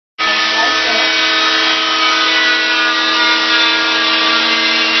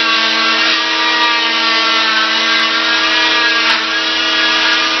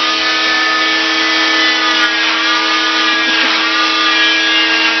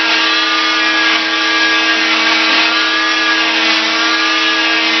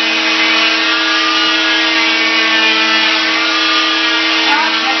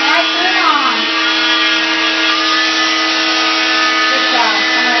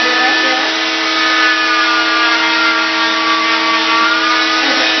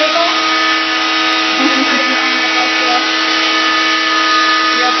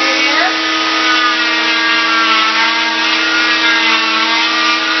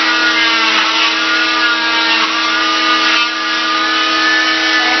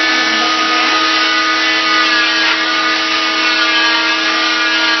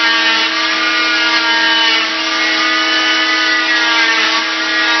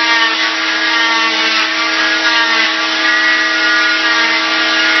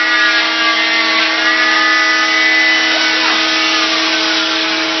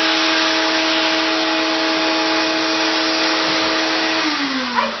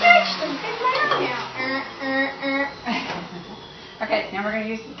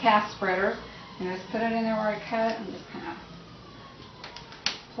going to use the cast spreader. And just put it in there where I cut and just kind of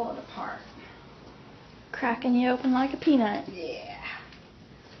pull it apart. Cracking you open like a peanut. Yeah.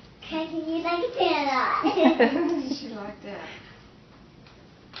 Cracking you like a peanut. She liked that.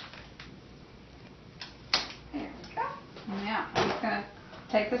 There we go. Now, I'm just going to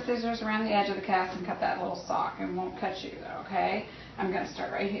take the scissors around the edge of the cast and cut that little sock. It won't cut you though, okay? I'm going to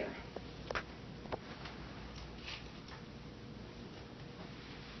start right here.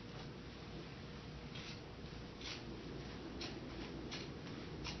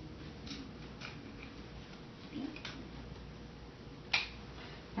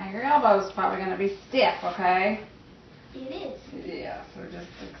 Now your elbow's probably going to be stiff, okay? It is. Yeah, so just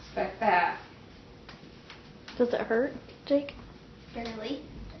expect that. Does it hurt, Jake? Barely.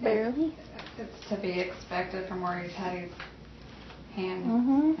 Barely? It's to be expected from where he's had his hand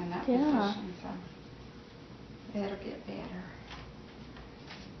in that yeah. position, so it'll get better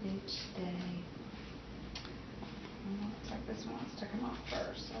each day. Looks like this one wants to come off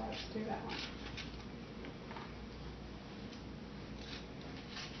first, so let's do that one.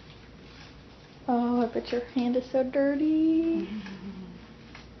 Oh, I bet your hand is so dirty.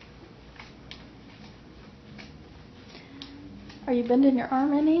 Are you bending your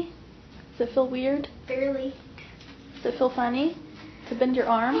arm any? Does it feel weird? Barely. Does it feel funny to bend your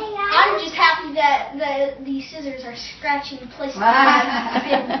arm? I'm just happy that these scissors are scratching places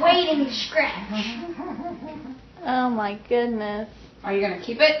I've been waiting to scratch. Oh my goodness. Are you going to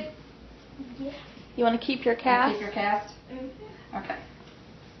keep it? Yeah. You want to keep your cast? Keep your cast? Mm-hmm. Okay.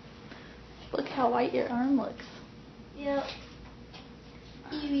 Look how white your arm looks. Yep.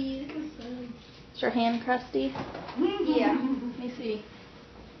 You can see. Is your hand crusty? Yeah. Let me see.